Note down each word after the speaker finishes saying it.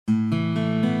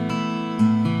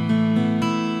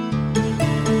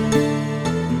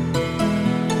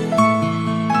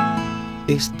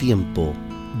Es tiempo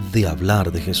de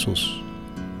hablar de Jesús.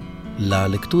 La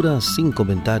lectura sin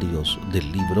comentarios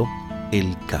del libro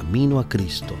El Camino a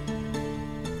Cristo.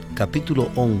 Capítulo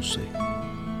 11.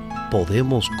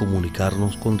 ¿Podemos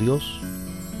comunicarnos con Dios?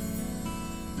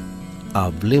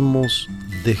 Hablemos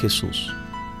de Jesús.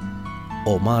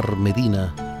 Omar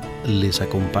Medina les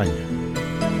acompaña.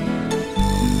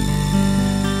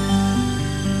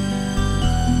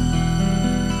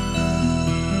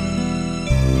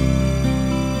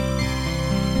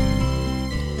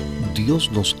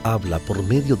 Dios nos habla por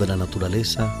medio de la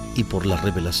naturaleza y por la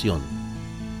revelación,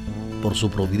 por su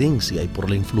providencia y por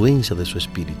la influencia de su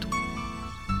Espíritu.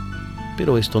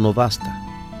 Pero esto no basta.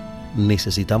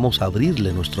 Necesitamos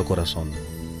abrirle nuestro corazón.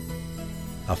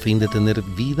 A fin de tener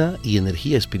vida y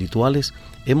energía espirituales,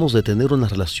 hemos de tener una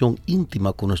relación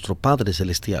íntima con nuestro Padre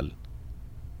Celestial.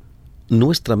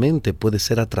 Nuestra mente puede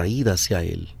ser atraída hacia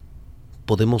Él.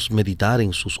 Podemos meditar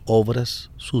en sus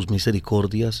obras, sus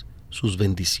misericordias, sus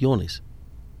bendiciones.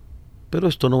 Pero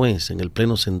esto no es, en el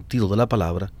pleno sentido de la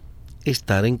palabra,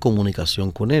 estar en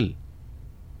comunicación con Él.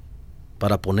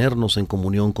 Para ponernos en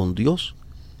comunión con Dios,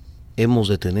 hemos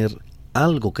de tener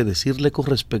algo que decirle con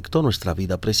respecto a nuestra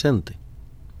vida presente.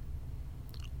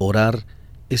 Orar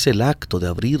es el acto de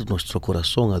abrir nuestro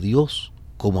corazón a Dios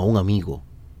como a un amigo.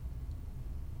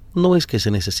 No es que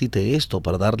se necesite esto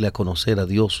para darle a conocer a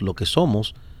Dios lo que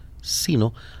somos,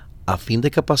 sino a fin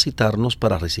de capacitarnos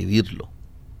para recibirlo.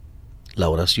 La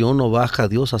oración no baja a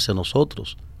Dios hacia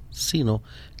nosotros, sino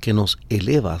que nos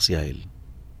eleva hacia Él.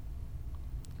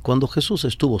 Cuando Jesús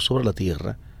estuvo sobre la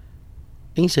tierra,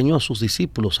 enseñó a sus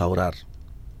discípulos a orar.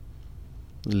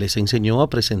 Les enseñó a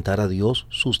presentar a Dios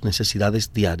sus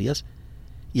necesidades diarias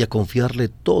y a confiarle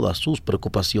todas sus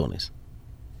preocupaciones.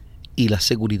 Y la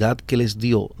seguridad que les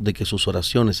dio de que sus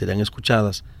oraciones serán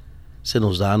escuchadas, se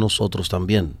nos da a nosotros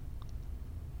también.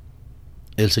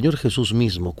 El Señor Jesús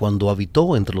mismo, cuando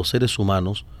habitó entre los seres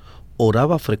humanos,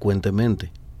 oraba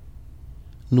frecuentemente.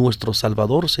 Nuestro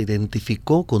Salvador se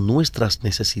identificó con nuestras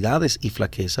necesidades y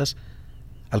flaquezas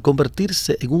al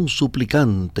convertirse en un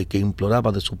suplicante que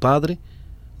imploraba de su Padre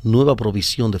nueva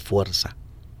provisión de fuerza,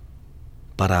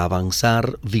 para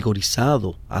avanzar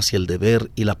vigorizado hacia el deber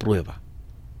y la prueba.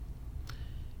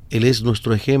 Él es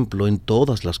nuestro ejemplo en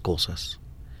todas las cosas.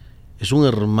 Es un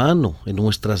hermano en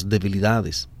nuestras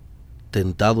debilidades,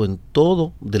 tentado en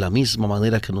todo de la misma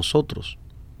manera que nosotros.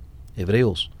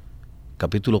 Hebreos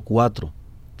capítulo 4,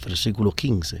 versículo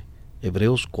 15.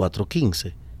 Hebreos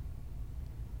 4:15.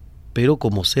 Pero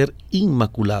como ser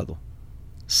inmaculado,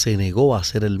 se negó a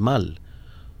hacer el mal.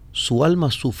 Su alma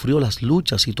sufrió las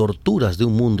luchas y torturas de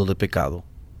un mundo de pecado.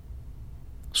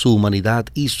 Su humanidad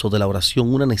hizo de la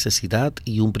oración una necesidad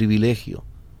y un privilegio.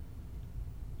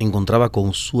 Encontraba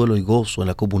consuelo y gozo en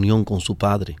la comunión con su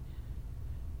Padre.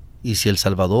 Y si el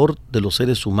Salvador de los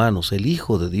seres humanos, el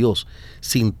Hijo de Dios,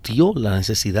 sintió la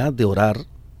necesidad de orar,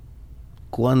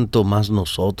 ¿cuánto más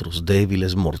nosotros,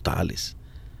 débiles mortales,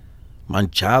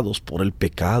 manchados por el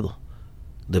pecado,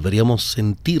 deberíamos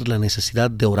sentir la necesidad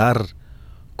de orar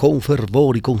con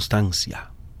fervor y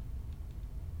constancia?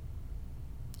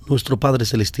 Nuestro Padre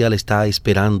Celestial está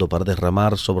esperando para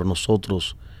derramar sobre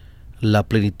nosotros la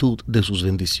plenitud de sus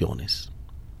bendiciones.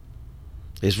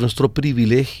 Es nuestro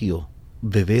privilegio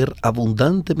beber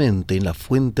abundantemente en la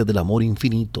fuente del amor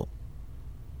infinito.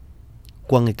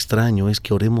 Cuán extraño es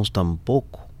que oremos tan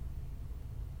poco.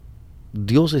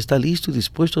 Dios está listo y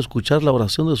dispuesto a escuchar la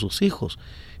oración de sus hijos,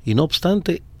 y no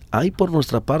obstante, hay por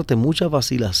nuestra parte mucha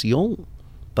vacilación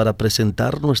para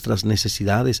presentar nuestras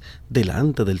necesidades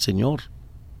delante del Señor.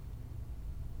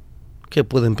 ¿Qué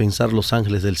pueden pensar los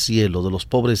ángeles del cielo de los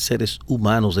pobres seres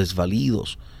humanos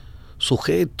desvalidos,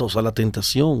 sujetos a la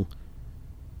tentación,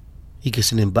 y que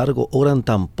sin embargo oran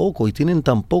tan poco y tienen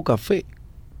tan poca fe,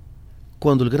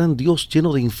 cuando el gran Dios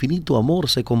lleno de infinito amor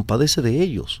se compadece de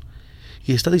ellos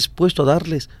y está dispuesto a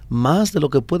darles más de lo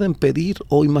que pueden pedir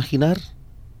o imaginar?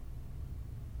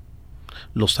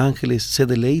 Los ángeles se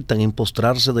deleitan en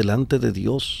postrarse delante de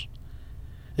Dios,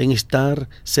 en estar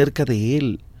cerca de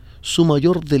Él. Su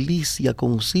mayor delicia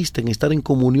consiste en estar en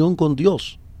comunión con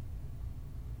Dios.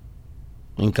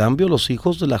 En cambio, los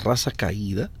hijos de la raza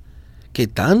caída, que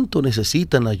tanto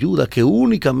necesitan ayuda que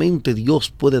únicamente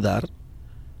Dios puede dar,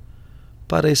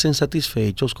 parecen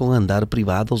satisfechos con andar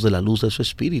privados de la luz de su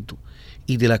espíritu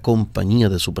y de la compañía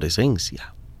de su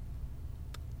presencia.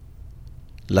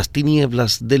 Las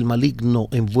tinieblas del maligno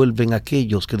envuelven a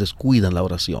aquellos que descuidan la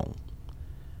oración.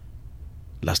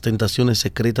 Las tentaciones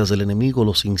secretas del enemigo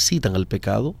los incitan al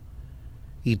pecado,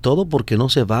 y todo porque no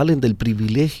se valen del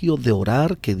privilegio de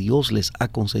orar que Dios les ha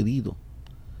concedido.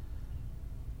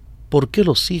 ¿Por qué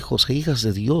los hijos e hijas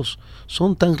de Dios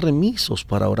son tan remisos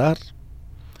para orar,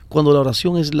 cuando la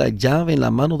oración es la llave en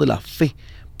la mano de la fe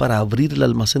para abrir el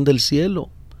almacén del cielo,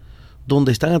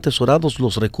 donde están atesorados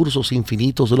los recursos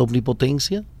infinitos de la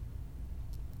omnipotencia?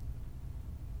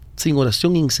 Sin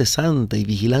oración incesante y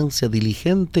vigilancia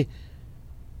diligente,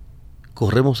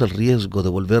 corremos el riesgo de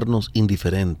volvernos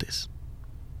indiferentes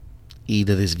y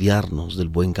de desviarnos del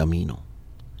buen camino.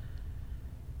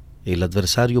 El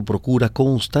adversario procura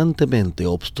constantemente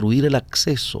obstruir el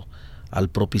acceso al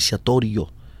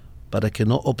propiciatorio para que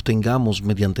no obtengamos,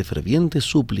 mediante fervientes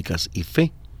súplicas y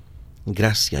fe,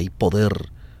 gracia y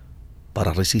poder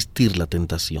para resistir la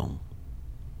tentación.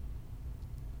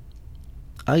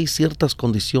 Hay ciertas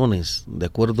condiciones de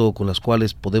acuerdo con las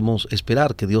cuales podemos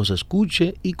esperar que Dios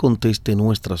escuche y conteste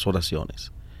nuestras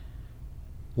oraciones.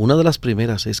 Una de las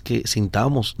primeras es que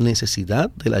sintamos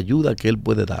necesidad de la ayuda que Él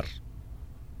puede dar.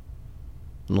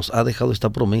 Nos ha dejado esta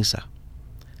promesa: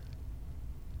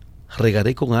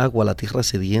 regaré con agua la tierra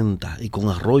sedienta y con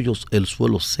arroyos el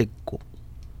suelo seco.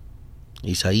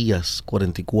 Isaías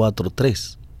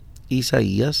 44:3.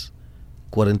 Isaías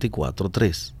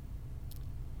 44:3.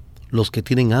 Los que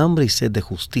tienen hambre y sed de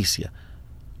justicia,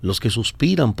 los que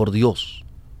suspiran por Dios,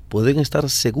 pueden estar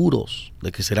seguros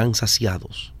de que serán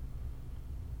saciados.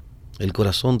 El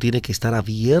corazón tiene que estar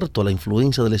abierto a la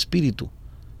influencia del Espíritu.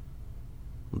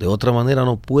 De otra manera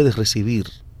no puedes recibir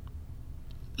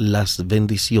las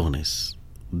bendiciones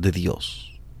de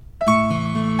Dios.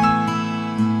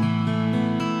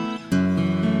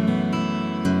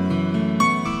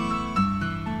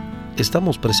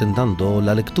 Estamos presentando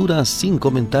la lectura sin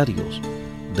comentarios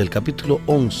del capítulo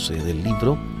 11 del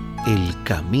libro El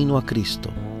Camino a Cristo.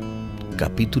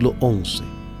 Capítulo 11.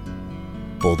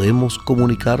 ¿Podemos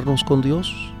comunicarnos con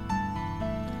Dios?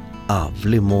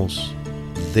 Hablemos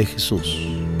de Jesús.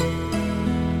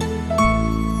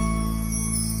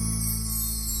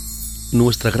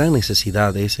 Nuestra gran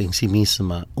necesidad es en sí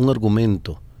misma un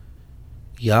argumento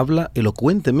y habla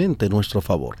elocuentemente en nuestro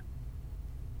favor.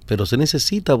 Pero se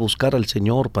necesita buscar al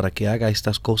Señor para que haga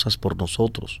estas cosas por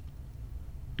nosotros.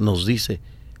 Nos dice: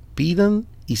 pidan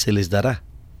y se les dará.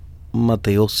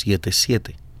 Mateo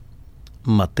 7:7.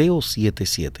 Mateo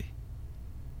 7:7.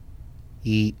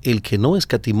 Y el que no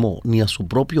escatimó ni a su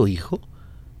propio Hijo,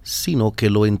 sino que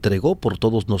lo entregó por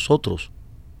todos nosotros,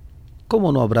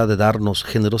 ¿cómo no habrá de darnos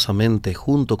generosamente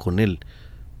junto con Él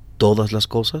todas las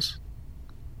cosas?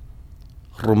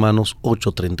 Romanos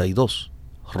 8:32.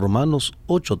 Romanos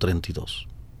 8:32.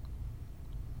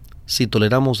 Si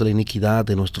toleramos la iniquidad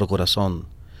de nuestro corazón,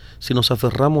 si nos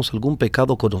aferramos a algún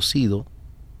pecado conocido,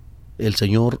 el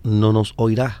Señor no nos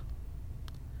oirá.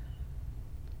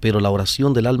 Pero la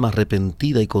oración del alma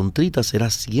arrepentida y contrita será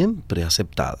siempre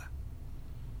aceptada.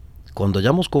 Cuando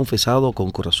hayamos confesado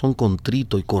con corazón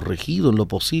contrito y corregido en lo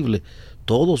posible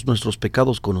todos nuestros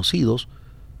pecados conocidos,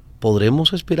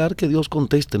 podremos esperar que Dios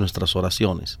conteste nuestras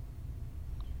oraciones.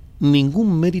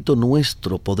 Ningún mérito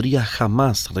nuestro podría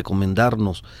jamás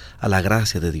recomendarnos a la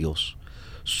gracia de Dios.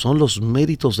 Son los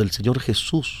méritos del Señor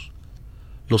Jesús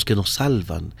los que nos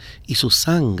salvan y su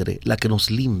sangre la que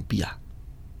nos limpia.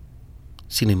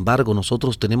 Sin embargo,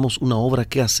 nosotros tenemos una obra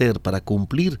que hacer para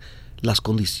cumplir las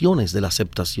condiciones de la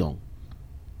aceptación.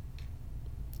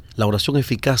 La oración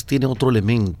eficaz tiene otro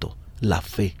elemento, la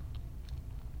fe,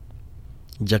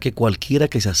 ya que cualquiera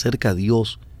que se acerca a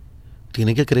Dios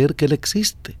tiene que creer que Él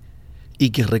existe y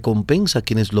que recompensa a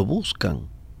quienes lo buscan.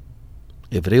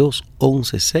 Hebreos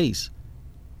 11:6.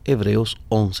 Hebreos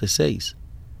 11:6.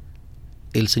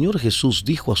 El Señor Jesús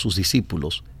dijo a sus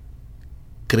discípulos: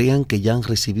 crean que ya han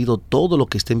recibido todo lo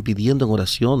que estén pidiendo en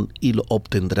oración y lo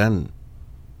obtendrán.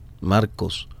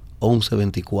 Marcos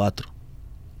 11:24.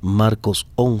 Marcos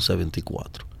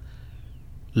 11:24.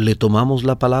 ¿Le tomamos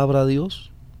la palabra a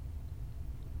Dios?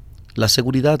 La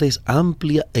seguridad es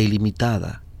amplia e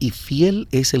ilimitada, y fiel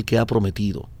es el que ha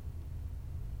prometido.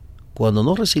 Cuando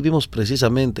no recibimos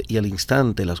precisamente y al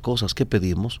instante las cosas que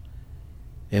pedimos,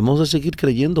 hemos de seguir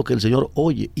creyendo que el Señor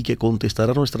oye y que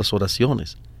contestará nuestras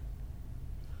oraciones.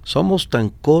 Somos tan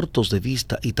cortos de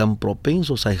vista y tan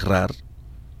propensos a errar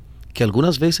que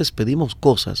algunas veces pedimos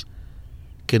cosas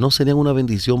que no serían una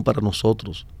bendición para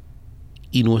nosotros,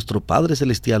 y nuestro Padre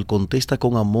Celestial contesta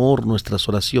con amor nuestras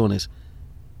oraciones,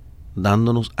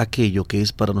 dándonos aquello que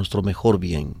es para nuestro mejor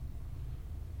bien,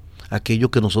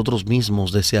 aquello que nosotros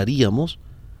mismos desearíamos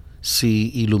si,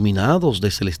 iluminados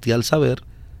de celestial saber,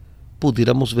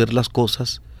 pudiéramos ver las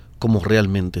cosas como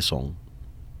realmente son.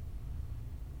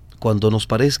 Cuando nos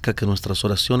parezca que nuestras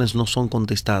oraciones no son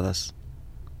contestadas,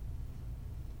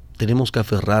 tenemos que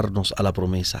aferrarnos a la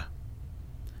promesa: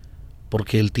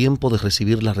 porque el tiempo de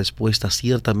recibir la respuesta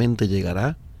ciertamente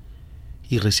llegará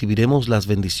y recibiremos las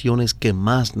bendiciones que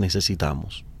más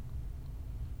necesitamos.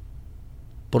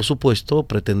 Por supuesto,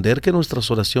 pretender que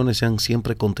nuestras oraciones sean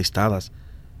siempre contestadas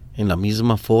en la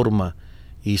misma forma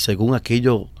y según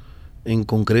aquello en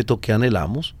concreto que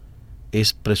anhelamos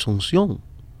es presunción.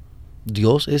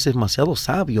 Dios es demasiado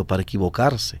sabio para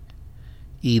equivocarse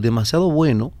y demasiado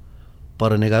bueno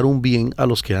para negar un bien a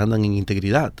los que andan en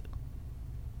integridad.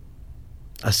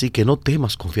 Así que no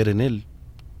temas confiar en Él,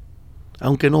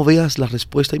 aunque no veas la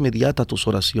respuesta inmediata a tus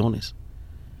oraciones.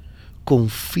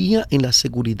 Confía en la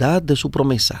seguridad de su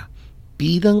promesa.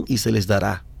 Pidan y se les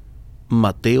dará.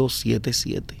 Mateo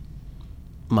 7:7.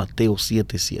 Mateo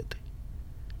 7:7.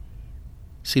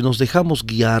 Si nos dejamos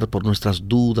guiar por nuestras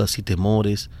dudas y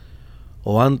temores,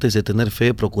 o antes de tener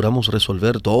fe procuramos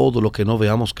resolver todo lo que no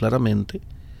veamos claramente,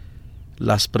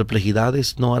 las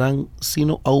perplejidades no harán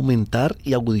sino aumentar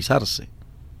y agudizarse.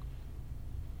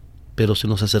 Pero si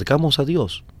nos acercamos a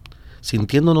Dios,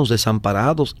 sintiéndonos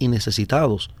desamparados y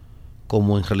necesitados,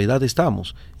 como en realidad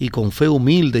estamos, y con fe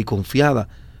humilde y confiada,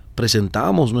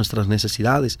 presentamos nuestras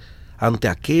necesidades ante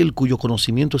aquel cuyo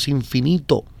conocimiento es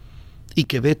infinito y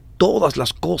que ve todas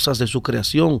las cosas de su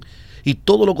creación y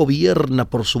todo lo gobierna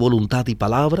por su voluntad y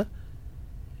palabra,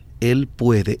 Él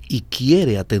puede y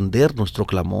quiere atender nuestro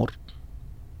clamor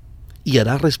y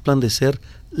hará resplandecer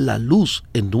la luz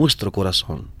en nuestro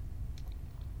corazón.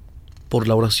 Por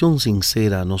la oración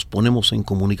sincera nos ponemos en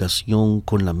comunicación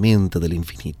con la mente del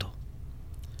infinito.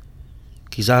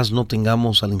 Quizás no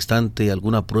tengamos al instante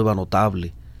alguna prueba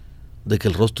notable de que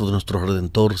el rostro de nuestro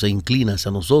Redentor se inclina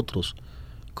hacia nosotros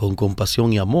con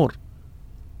compasión y amor,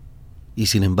 y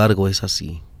sin embargo es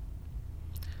así.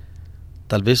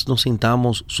 Tal vez no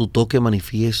sintamos su toque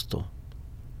manifiesto,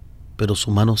 pero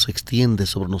su mano se extiende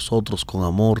sobre nosotros con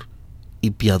amor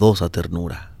y piadosa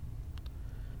ternura.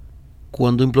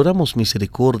 Cuando imploramos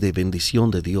misericordia y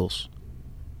bendición de Dios,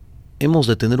 hemos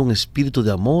de tener un espíritu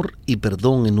de amor y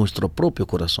perdón en nuestro propio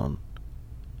corazón.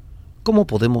 ¿Cómo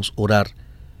podemos orar?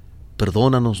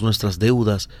 Perdónanos nuestras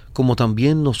deudas, como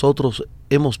también nosotros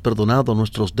hemos perdonado a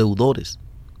nuestros deudores.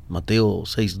 Mateo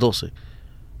 6:12.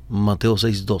 Mateo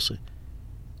 6:12.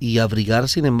 Y abrigar,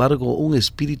 sin embargo, un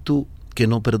espíritu que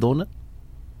no perdona.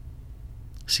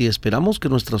 Si esperamos que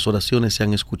nuestras oraciones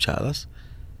sean escuchadas,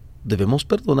 debemos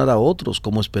perdonar a otros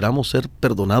como esperamos ser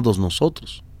perdonados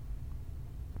nosotros.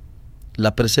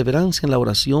 La perseverancia en la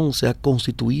oración se ha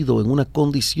constituido en una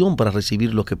condición para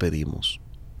recibir lo que pedimos.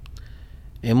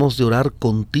 Hemos de orar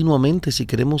continuamente si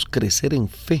queremos crecer en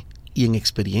fe y en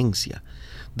experiencia.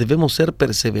 Debemos ser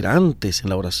perseverantes en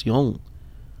la oración.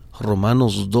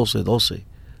 Romanos 12:12.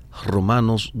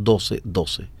 Romanos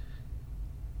 12:12.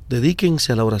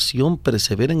 Dedíquense a la oración,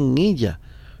 perseveren en ella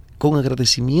con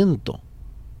agradecimiento.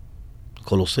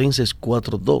 Colosenses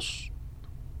 4:2.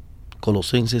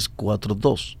 Colosenses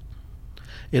 4:2.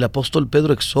 El apóstol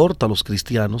Pedro exhorta a los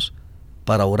cristianos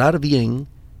para orar bien,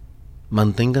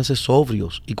 manténganse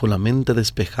sobrios y con la mente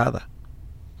despejada.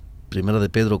 Primera de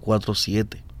Pedro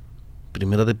 4:7.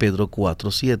 Primera de Pedro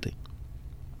 4:7.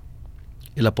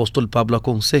 El apóstol Pablo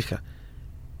aconseja: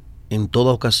 en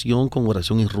toda ocasión, con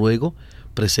oración y ruego,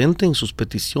 presenten sus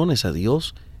peticiones a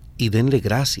Dios y denle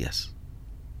gracias.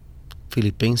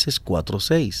 Filipenses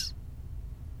 4:6.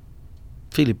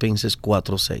 Filipenses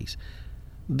 4:6.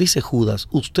 Dice Judas: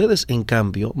 ustedes en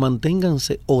cambio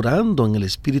manténganse orando en el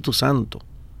Espíritu Santo.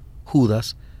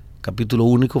 Judas, capítulo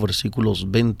 1,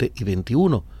 versículos 20 y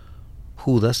 21.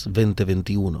 Judas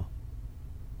 20:21.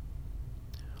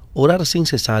 Orar sin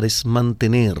cesar es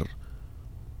mantener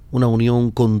una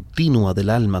unión continua del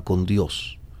alma con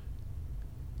Dios,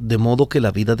 de modo que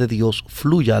la vida de Dios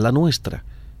fluya a la nuestra,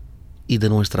 y de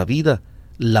nuestra vida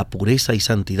la pureza y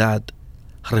santidad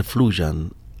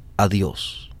refluyan a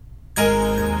Dios.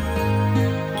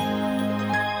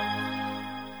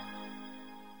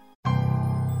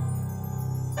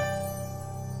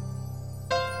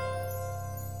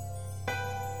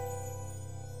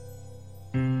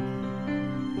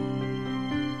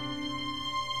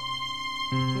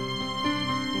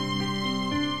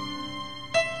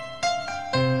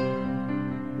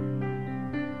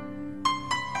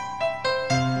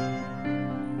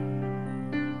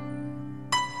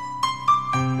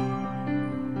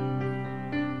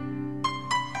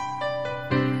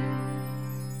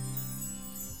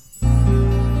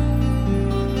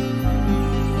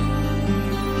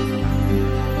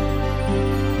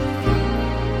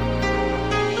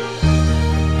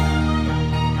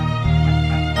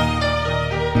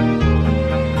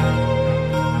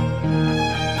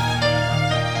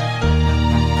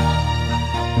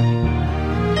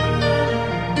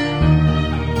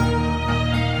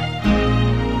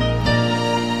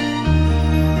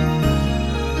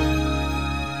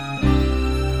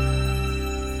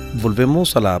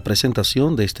 Volvemos a la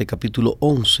presentación de este capítulo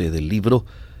 11 del libro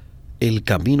El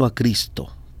Camino a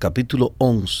Cristo. Capítulo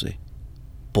 11.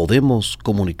 ¿Podemos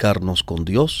comunicarnos con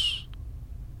Dios?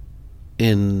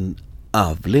 En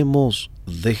Hablemos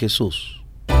de Jesús.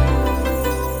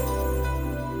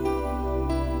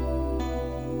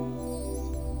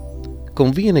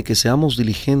 Conviene que seamos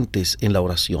diligentes en la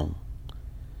oración.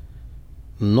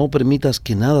 No permitas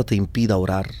que nada te impida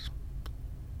orar.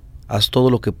 Haz todo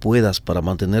lo que puedas para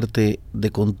mantenerte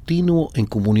de continuo en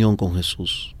comunión con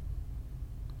Jesús.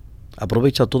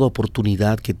 Aprovecha toda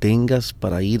oportunidad que tengas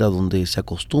para ir a donde se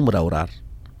acostumbra a orar.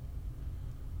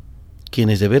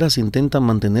 Quienes de veras intentan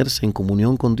mantenerse en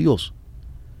comunión con Dios,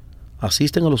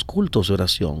 asisten a los cultos de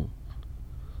oración,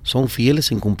 son fieles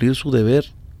en cumplir su deber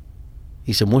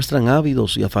y se muestran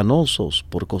ávidos y afanosos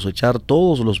por cosechar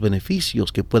todos los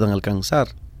beneficios que puedan alcanzar.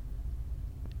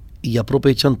 Y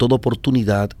aprovechan toda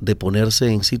oportunidad de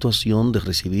ponerse en situación de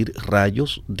recibir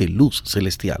rayos de luz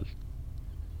celestial.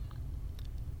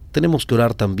 Tenemos que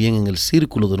orar también en el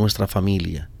círculo de nuestra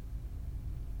familia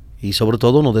y sobre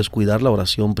todo no descuidar la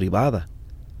oración privada,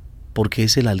 porque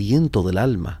es el aliento del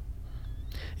alma.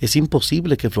 Es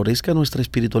imposible que florezca nuestra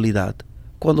espiritualidad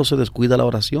cuando se descuida la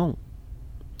oración.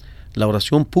 La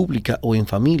oración pública o en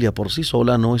familia por sí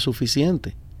sola no es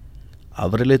suficiente.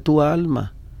 Ábrele tu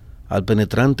alma al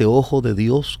penetrante ojo de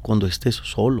Dios cuando estés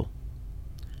solo.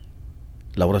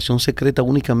 La oración secreta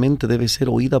únicamente debe ser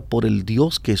oída por el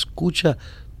Dios que escucha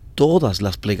todas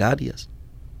las plegarias.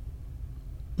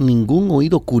 Ningún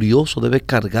oído curioso debe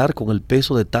cargar con el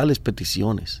peso de tales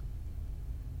peticiones.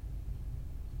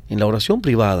 En la oración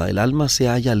privada, el alma se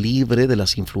halla libre de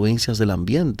las influencias del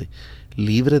ambiente,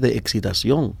 libre de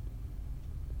excitación.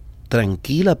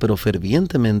 Tranquila pero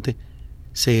fervientemente,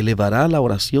 se elevará la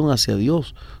oración hacia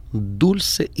Dios.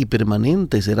 Dulce y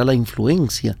permanente será la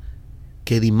influencia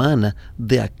que dimana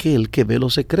de aquel que ve lo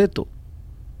secreto,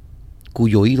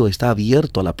 cuyo oído está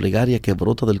abierto a la plegaria que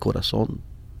brota del corazón.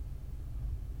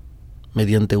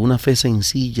 Mediante una fe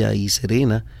sencilla y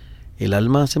serena, el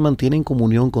alma se mantiene en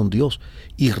comunión con Dios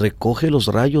y recoge los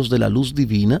rayos de la luz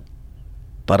divina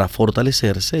para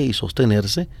fortalecerse y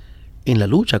sostenerse en la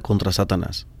lucha contra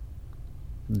Satanás.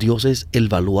 Dios es el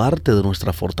baluarte de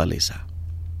nuestra fortaleza.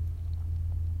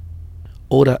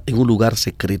 Ora en un lugar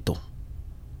secreto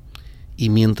y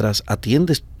mientras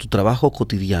atiendes tu trabajo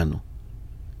cotidiano,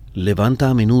 levanta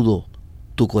a menudo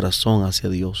tu corazón hacia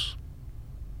Dios.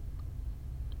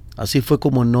 Así fue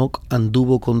como Enoc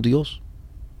anduvo con Dios.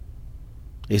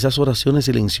 Esas oraciones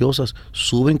silenciosas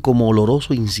suben como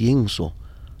oloroso incienso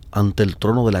ante el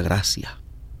trono de la gracia.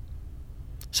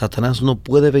 Satanás no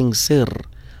puede vencer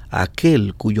a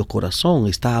aquel cuyo corazón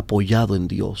está apoyado en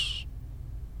Dios.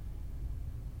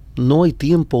 No hay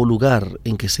tiempo o lugar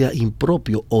en que sea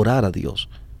impropio orar a Dios.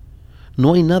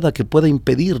 No hay nada que pueda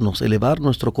impedirnos elevar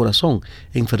nuestro corazón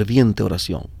en ferviente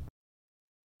oración.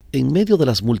 En medio de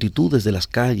las multitudes de las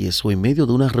calles o en medio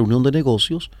de una reunión de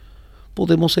negocios,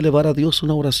 podemos elevar a Dios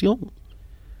una oración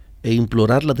e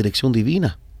implorar la dirección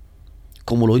divina,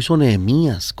 como lo hizo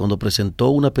Nehemías cuando presentó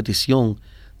una petición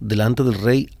delante del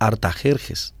rey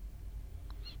Artajerjes.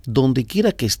 Donde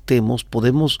quiera que estemos,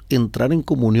 podemos entrar en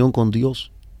comunión con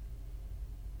Dios.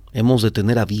 Hemos de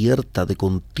tener abierta de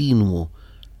continuo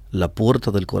la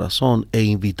puerta del corazón e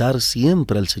invitar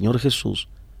siempre al Señor Jesús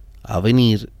a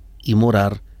venir y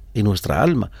morar en nuestra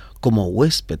alma como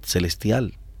huésped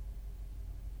celestial.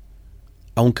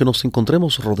 Aunque nos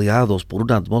encontremos rodeados por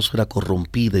una atmósfera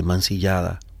corrompida y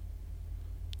mancillada,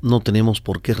 no tenemos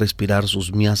por qué respirar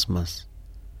sus miasmas.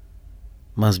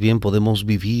 Más bien podemos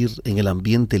vivir en el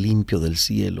ambiente limpio del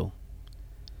cielo.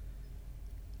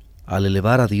 Al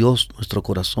elevar a Dios nuestro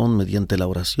corazón mediante la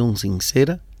oración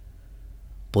sincera,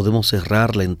 podemos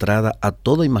cerrar la entrada a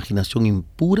toda imaginación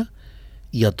impura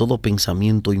y a todo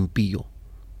pensamiento impío.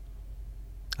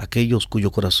 Aquellos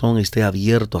cuyo corazón esté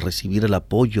abierto a recibir el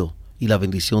apoyo y la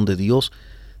bendición de Dios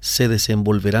se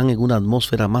desenvolverán en una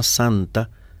atmósfera más santa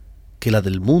que la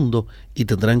del mundo y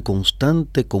tendrán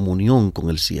constante comunión con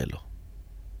el cielo.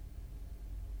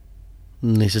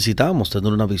 Necesitamos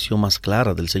tener una visión más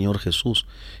clara del Señor Jesús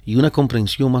y una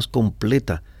comprensión más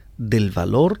completa del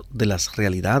valor de las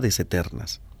realidades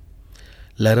eternas.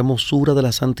 La hermosura de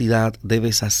la santidad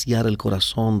debe saciar el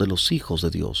corazón de los hijos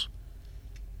de Dios.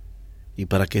 Y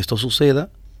para que esto suceda,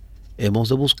 hemos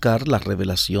de buscar la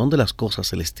revelación de las cosas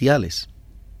celestiales.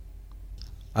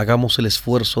 Hagamos el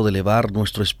esfuerzo de elevar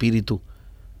nuestro espíritu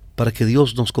para que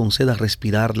Dios nos conceda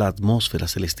respirar la atmósfera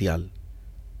celestial.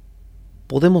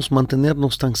 Podemos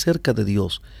mantenernos tan cerca de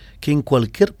Dios que en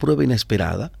cualquier prueba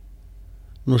inesperada,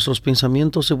 nuestros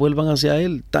pensamientos se vuelvan hacia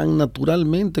Él tan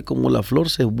naturalmente como la flor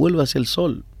se vuelve hacia el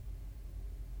sol.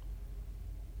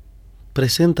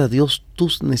 Presenta a Dios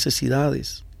tus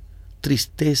necesidades,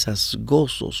 tristezas,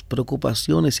 gozos,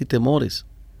 preocupaciones y temores.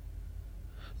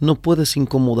 No puedes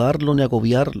incomodarlo ni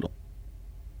agobiarlo.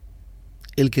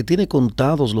 El que tiene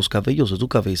contados los cabellos de tu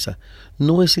cabeza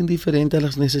no es indiferente a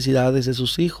las necesidades de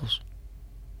sus hijos.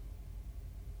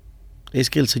 Es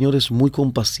que el Señor es muy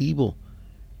compasivo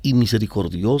y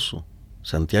misericordioso.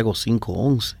 Santiago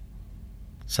 5:11.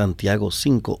 Santiago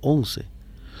 5:11.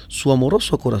 Su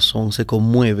amoroso corazón se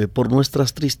conmueve por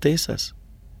nuestras tristezas,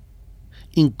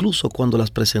 incluso cuando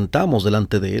las presentamos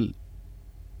delante de Él.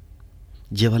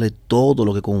 Llévale todo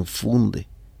lo que confunde.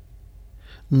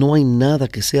 No hay nada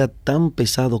que sea tan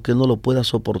pesado que no lo pueda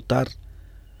soportar,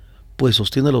 pues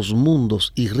sostiene los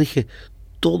mundos y rige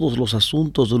todos los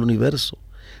asuntos del universo.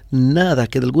 Nada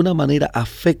que de alguna manera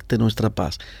afecte nuestra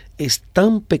paz es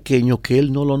tan pequeño que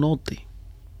Él no lo note.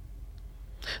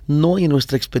 No hay en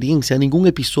nuestra experiencia ningún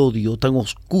episodio tan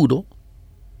oscuro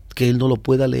que Él no lo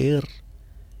pueda leer,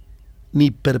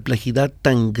 ni perplejidad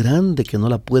tan grande que no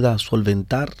la pueda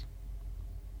solventar.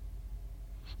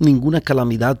 Ninguna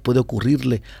calamidad puede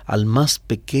ocurrirle al más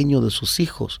pequeño de sus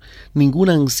hijos,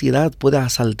 ninguna ansiedad puede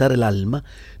asaltar el alma,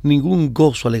 ningún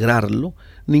gozo alegrarlo,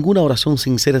 ninguna oración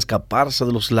sincera escaparse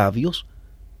de los labios,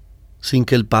 sin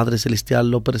que el Padre Celestial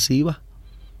lo perciba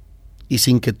y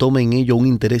sin que tome en ello un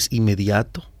interés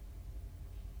inmediato.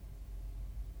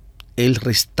 Él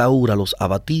restaura a los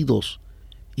abatidos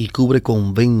y cubre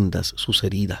con vendas sus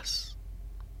heridas.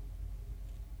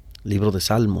 Libro de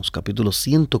Salmos, capítulo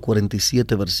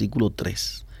 147, versículo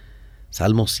 3.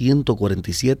 Salmo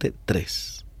 147,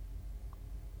 3.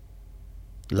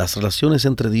 Las relaciones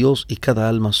entre Dios y cada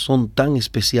alma son tan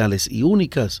especiales y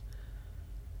únicas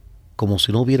como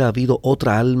si no hubiera habido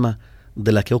otra alma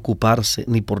de la que ocuparse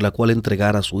ni por la cual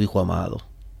entregar a su Hijo amado.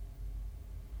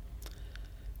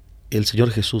 El Señor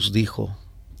Jesús dijo: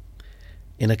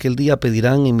 en aquel día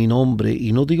pedirán en mi nombre,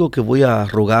 y no digo que voy a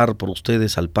rogar por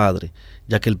ustedes al Padre,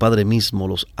 ya que el Padre mismo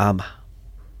los ama.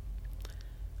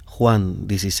 Juan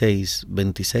 16,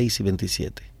 26 y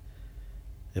 27.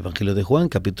 Evangelio de Juan,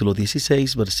 capítulo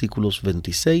 16, versículos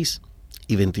 26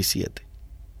 y 27.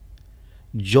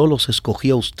 Yo los escogí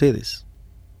a ustedes,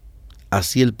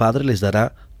 así el Padre les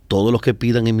dará todo lo que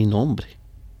pidan en mi nombre.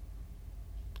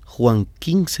 Juan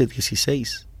 15,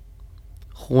 16.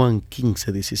 Juan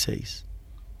 15, 16.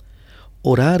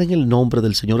 Orar en el nombre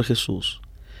del Señor Jesús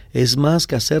es más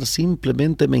que hacer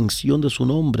simplemente mención de su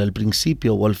nombre al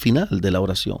principio o al final de la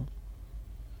oración.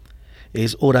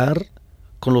 Es orar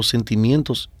con los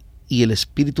sentimientos y el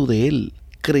espíritu de Él,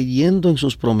 creyendo en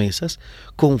sus promesas,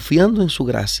 confiando en su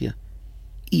gracia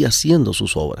y haciendo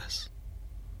sus obras.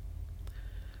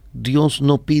 Dios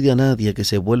no pide a nadie que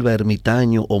se vuelva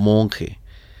ermitaño o monje,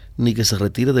 ni que se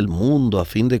retire del mundo a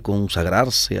fin de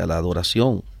consagrarse a la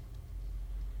adoración.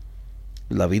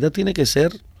 La vida tiene que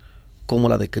ser como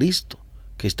la de Cristo,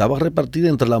 que estaba repartida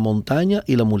entre la montaña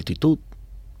y la multitud.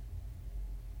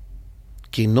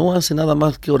 Quien no hace nada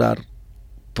más que orar,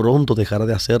 pronto dejará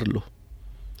de hacerlo,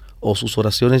 o sus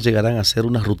oraciones llegarán a ser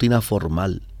una rutina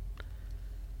formal.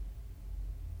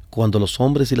 Cuando los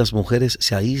hombres y las mujeres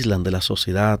se aíslan de la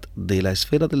sociedad, de la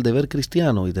esfera del deber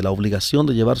cristiano y de la obligación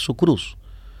de llevar su cruz,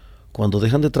 cuando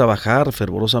dejan de trabajar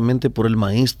fervorosamente por el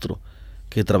Maestro,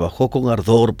 que trabajó con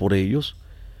ardor por ellos,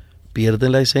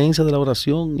 pierden la esencia de la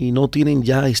oración y no tienen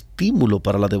ya estímulo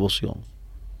para la devoción.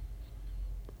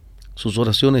 Sus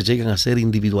oraciones llegan a ser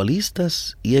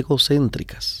individualistas y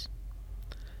egocéntricas.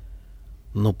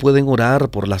 No pueden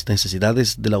orar por las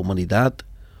necesidades de la humanidad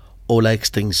o la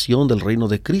extensión del reino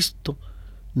de Cristo,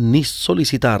 ni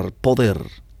solicitar poder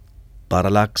para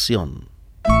la acción.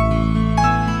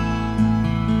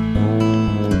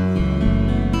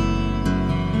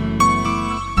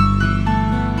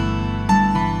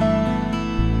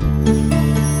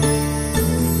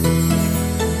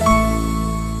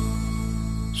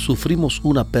 Sufrimos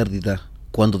una pérdida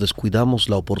cuando descuidamos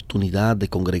la oportunidad de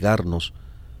congregarnos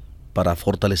para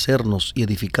fortalecernos y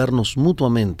edificarnos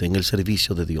mutuamente en el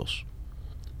servicio de Dios.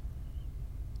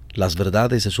 Las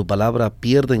verdades de su palabra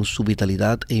pierden su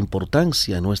vitalidad e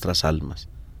importancia en nuestras almas.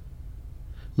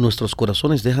 Nuestros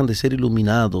corazones dejan de ser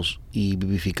iluminados y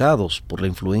vivificados por la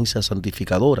influencia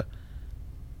santificadora,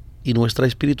 y nuestra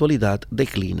espiritualidad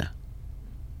declina.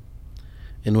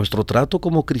 En nuestro trato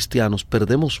como cristianos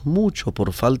perdemos mucho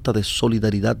por falta de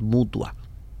solidaridad mutua.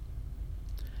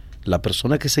 La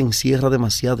persona que se encierra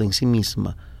demasiado en sí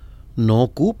misma no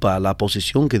ocupa la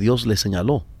posición que Dios le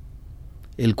señaló.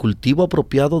 El cultivo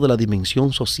apropiado de la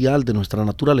dimensión social de nuestra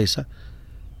naturaleza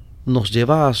nos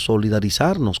lleva a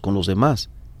solidarizarnos con los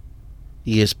demás,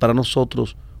 y es para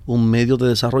nosotros un medio de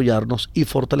desarrollarnos y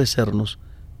fortalecernos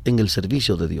en el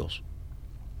servicio de Dios.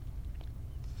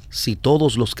 Si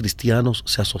todos los cristianos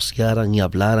se asociaran y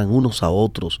hablaran unos a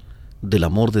otros del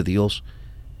amor de Dios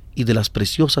y de las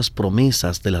preciosas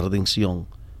promesas de la redención,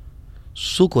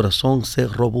 su corazón se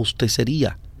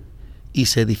robustecería y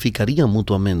se edificaría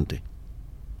mutuamente.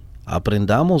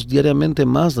 Aprendamos diariamente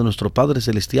más de nuestro Padre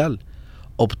Celestial,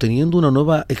 obteniendo una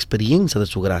nueva experiencia de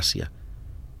su gracia,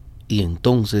 y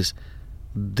entonces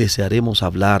desearemos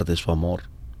hablar de su amor.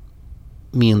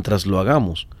 Mientras lo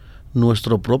hagamos,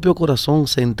 nuestro propio corazón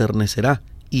se enternecerá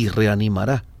y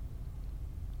reanimará.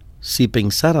 Si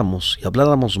pensáramos y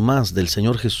habláramos más del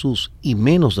Señor Jesús y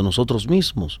menos de nosotros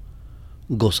mismos,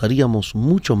 gozaríamos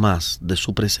mucho más de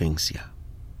su presencia.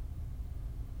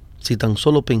 Si tan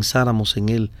solo pensáramos en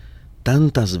Él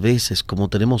tantas veces como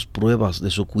tenemos pruebas de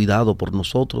su cuidado por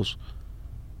nosotros,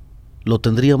 lo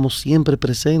tendríamos siempre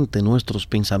presente en nuestros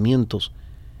pensamientos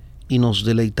y nos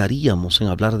deleitaríamos en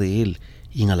hablar de Él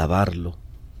y en alabarlo.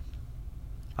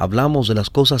 Hablamos de las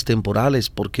cosas temporales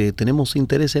porque tenemos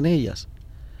interés en ellas.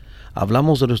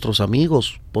 Hablamos de nuestros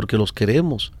amigos porque los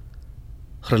queremos.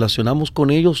 Relacionamos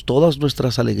con ellos todas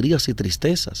nuestras alegrías y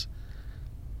tristezas.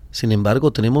 Sin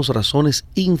embargo, tenemos razones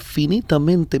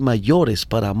infinitamente mayores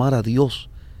para amar a Dios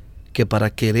que para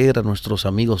querer a nuestros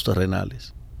amigos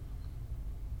terrenales.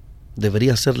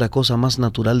 Debería ser la cosa más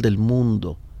natural del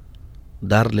mundo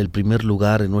darle el primer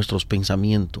lugar en nuestros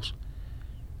pensamientos,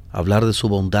 hablar de su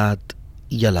bondad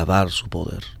y alabar su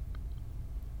poder.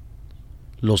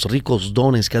 Los ricos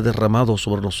dones que ha derramado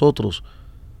sobre nosotros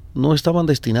no estaban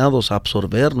destinados a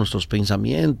absorber nuestros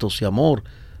pensamientos y amor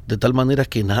de tal manera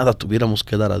que nada tuviéramos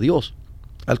que dar a Dios.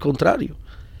 Al contrario,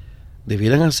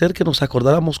 debieran hacer que nos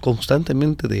acordáramos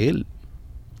constantemente de Él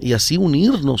y así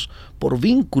unirnos por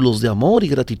vínculos de amor y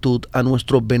gratitud a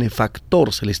nuestro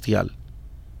benefactor celestial.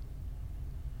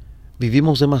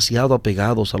 Vivimos demasiado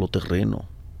apegados a lo terreno.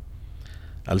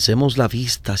 Alcemos la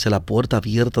vista hacia la puerta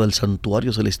abierta del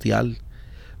santuario celestial,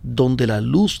 donde la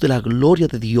luz de la gloria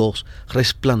de Dios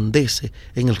resplandece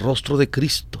en el rostro de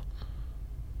Cristo,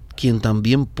 quien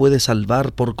también puede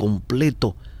salvar por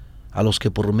completo a los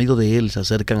que por medio de Él se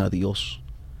acercan a Dios.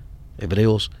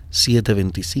 Hebreos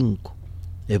 7:25.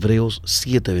 Hebreos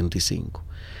 7:25.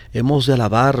 Hemos de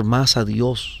alabar más a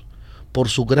Dios por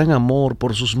su gran amor,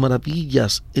 por sus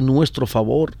maravillas en nuestro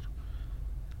favor.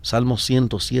 Salmo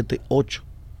 107:8.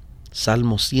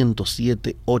 Salmo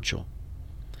 107:8.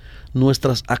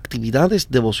 Nuestras actividades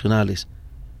devocionales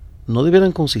no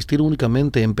deberán consistir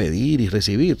únicamente en pedir y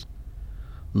recibir.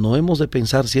 No hemos de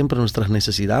pensar siempre en nuestras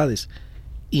necesidades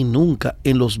y nunca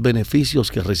en los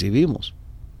beneficios que recibimos.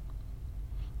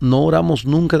 No oramos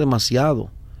nunca demasiado,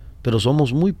 pero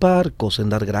somos muy parcos en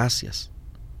dar gracias.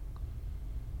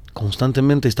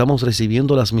 Constantemente estamos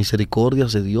recibiendo las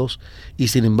misericordias de Dios y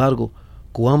sin embargo,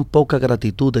 cuán poca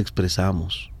gratitud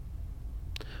expresamos.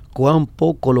 Cuán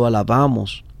poco lo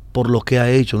alabamos por lo que ha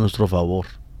hecho en nuestro favor.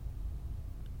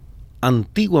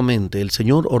 Antiguamente el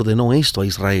Señor ordenó esto a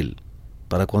Israel,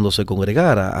 para cuando se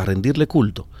congregara a rendirle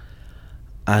culto.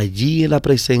 Allí en la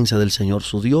presencia del Señor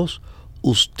su Dios,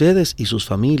 ustedes y sus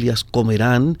familias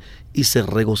comerán y se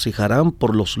regocijarán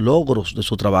por los logros de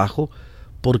su trabajo,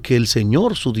 porque el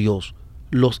Señor su Dios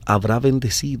los habrá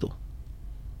bendecido.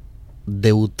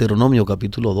 Deuteronomio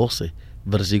capítulo 12,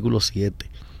 versículo 7.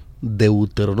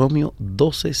 Deuteronomio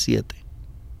 12:7.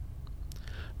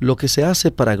 Lo que se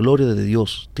hace para gloria de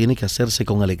Dios tiene que hacerse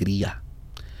con alegría,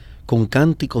 con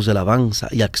cánticos de alabanza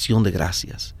y acción de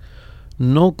gracias,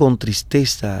 no con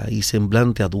tristeza y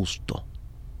semblante adusto.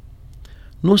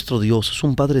 Nuestro Dios es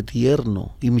un Padre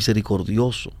tierno y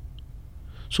misericordioso.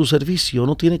 Su servicio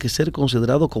no tiene que ser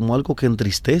considerado como algo que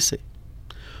entristece,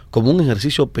 como un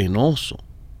ejercicio penoso.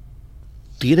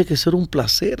 Tiene que ser un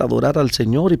placer adorar al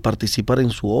Señor y participar en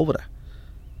su obra.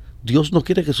 Dios no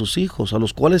quiere que sus hijos, a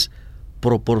los cuales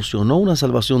proporcionó una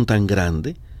salvación tan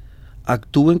grande,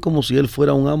 actúen como si Él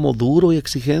fuera un amo duro y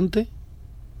exigente.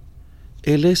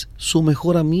 Él es su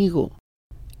mejor amigo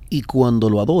y cuando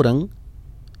lo adoran,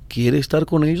 quiere estar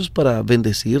con ellos para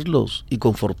bendecirlos y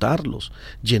confortarlos,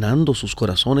 llenando sus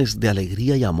corazones de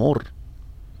alegría y amor.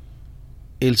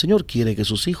 El Señor quiere que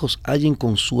sus hijos hallen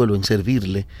consuelo en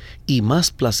servirle y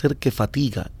más placer que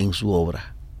fatiga en su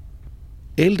obra.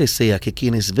 Él desea que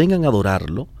quienes vengan a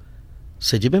adorarlo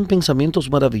se lleven pensamientos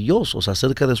maravillosos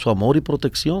acerca de su amor y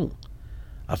protección,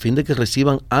 a fin de que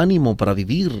reciban ánimo para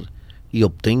vivir y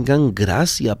obtengan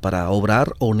gracia para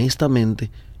obrar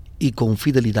honestamente y con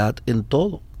fidelidad en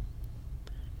todo.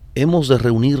 Hemos de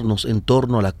reunirnos en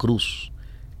torno a la cruz.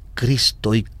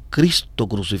 Cristo y Cristo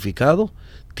crucificado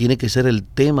tiene que ser el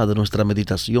tema de nuestra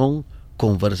meditación,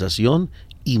 conversación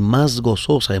y más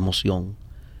gozosa emoción.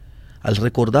 Al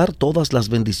recordar todas las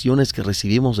bendiciones que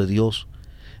recibimos de Dios,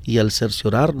 y al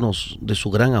cerciorarnos de su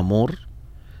gran amor,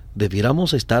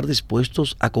 debiéramos estar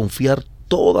dispuestos a confiar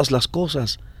todas las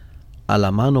cosas a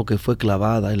la mano que fue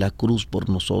clavada en la cruz por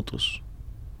nosotros.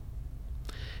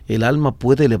 El alma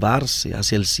puede elevarse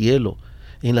hacia el cielo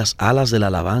en las alas de la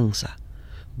alabanza.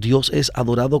 Dios es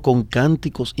adorado con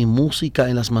cánticos y música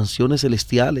en las mansiones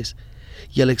celestiales,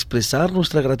 y al expresar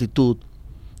nuestra gratitud,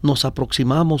 nos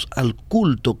aproximamos al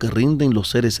culto que rinden los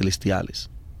seres celestiales.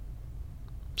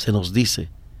 Se nos dice: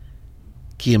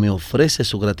 quien me ofrece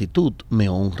su gratitud me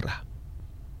honra.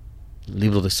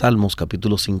 Libro de Salmos,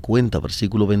 capítulo 50,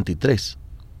 versículo 23.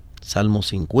 Salmo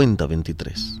 50,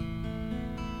 23.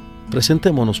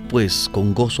 Presentémonos, pues,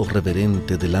 con gozo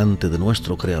reverente delante de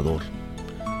nuestro Creador.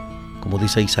 Como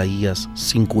dice Isaías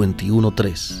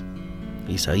 51:3.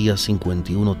 Isaías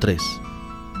 51:3.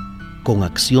 Con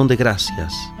acción de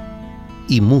gracias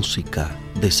y música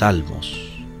de salmos.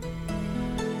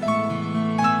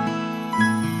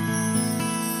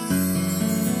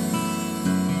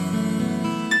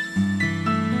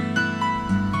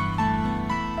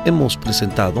 Hemos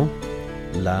presentado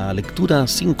la lectura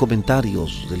sin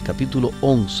comentarios del capítulo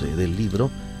 11 del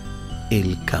libro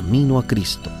El Camino a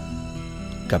Cristo.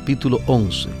 Capítulo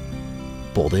 11.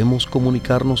 ¿Podemos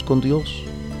comunicarnos con Dios?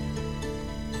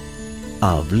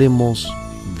 Hablemos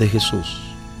de Jesús.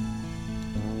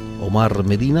 Omar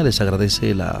Medina les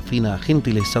agradece la fina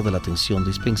gentileza de la atención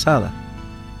dispensada.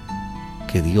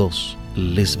 Que Dios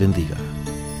les bendiga.